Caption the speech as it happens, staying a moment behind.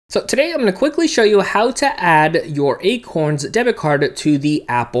So today I'm going to quickly show you how to add your Acorns debit card to the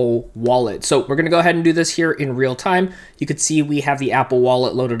Apple Wallet. So we're going to go ahead and do this here in real time. You can see we have the Apple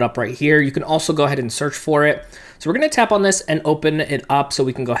Wallet loaded up right here. You can also go ahead and search for it. So we're going to tap on this and open it up so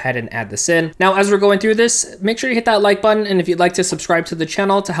we can go ahead and add this in. Now, as we're going through this, make sure you hit that like button. And if you'd like to subscribe to the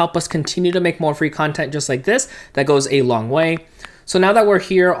channel to help us continue to make more free content just like this, that goes a long way. So now that we're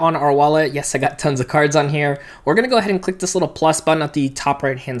here on our wallet, yes, I got tons of cards on here. We're going to go ahead and click this little plus button at the top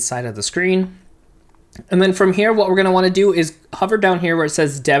right-hand side of the screen. And then from here, what we're going to want to do is hover down here where it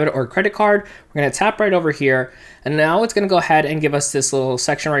says debit or credit card. We're going to tap right over here. And now it's going to go ahead and give us this little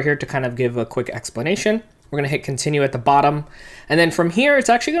section right here to kind of give a quick explanation. We're going to hit continue at the bottom. And then from here, it's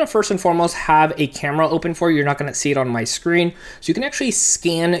actually going to first and foremost have a camera open for you. You're not going to see it on my screen. So you can actually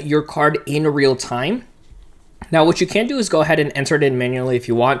scan your card in real time. Now, what you can do is go ahead and enter it in manually if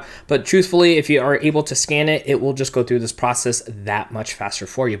you want, but truthfully, if you are able to scan it, it will just go through this process that much faster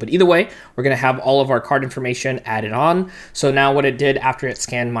for you. But either way, we're going to have all of our card information added on. So now what it did after it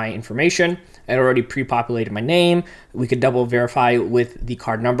scanned my information, it already pre-populated my name. We could double verify with the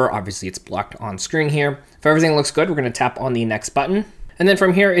card number. Obviously, it's blocked on screen here. If everything looks good, we're going to tap on the next button. And then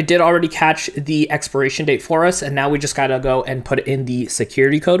from here, it did already catch the expiration date for us. And now we just got to go and put in the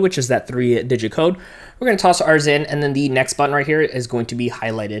security code, which is that 3-digit code. We're going to toss ours in, and then the next button right here is going to be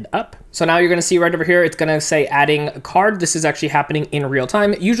highlighted up. So now you're going to see right over here, it's going to say adding a card. This is actually happening in real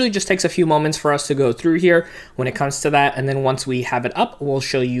time. It usually just takes a few moments for us to go through here when it comes to that. And then once we have it up, we'll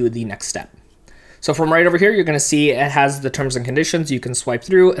show you the next step. So from right over here, you're going to see it has the terms and conditions. You can swipe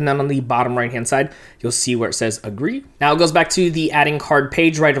through, and then on the bottom right-hand side, you'll see where it says agree. Now it goes back to the adding card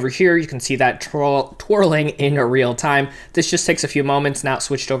page right over here. You can see that twirling in real time. This just takes a few moments. Now it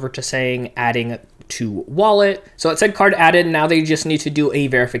switched over to saying adding to wallet. So it said card added. Now they just need to do a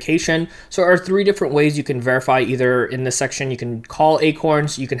verification. So there are 3 different ways you can verify. Either in this section, you can call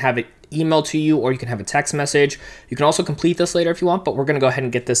Acorns, you can have it email to you, or you can have a text message. You can also complete this later if you want, but we're going to go ahead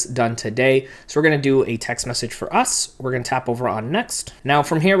and get this done today. So we're going to do a text message for us. We're going to tap over on next. Now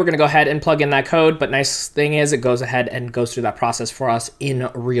from here, we're going to go ahead and plug in that code, but nice thing is it goes ahead and goes through that process for us in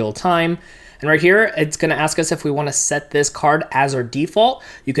real time. And right here, it's going to ask us if we want to set this card as our default.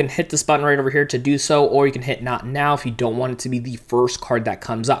 You can hit this button right over here to do so, or you can hit not now if you don't want it to be the first card that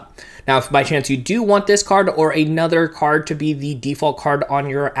comes up. Now, if by chance you do want this card or another card to be the default card on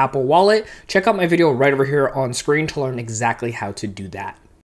your Apple Wallet, check out my video right over here on screen to learn exactly how to do that.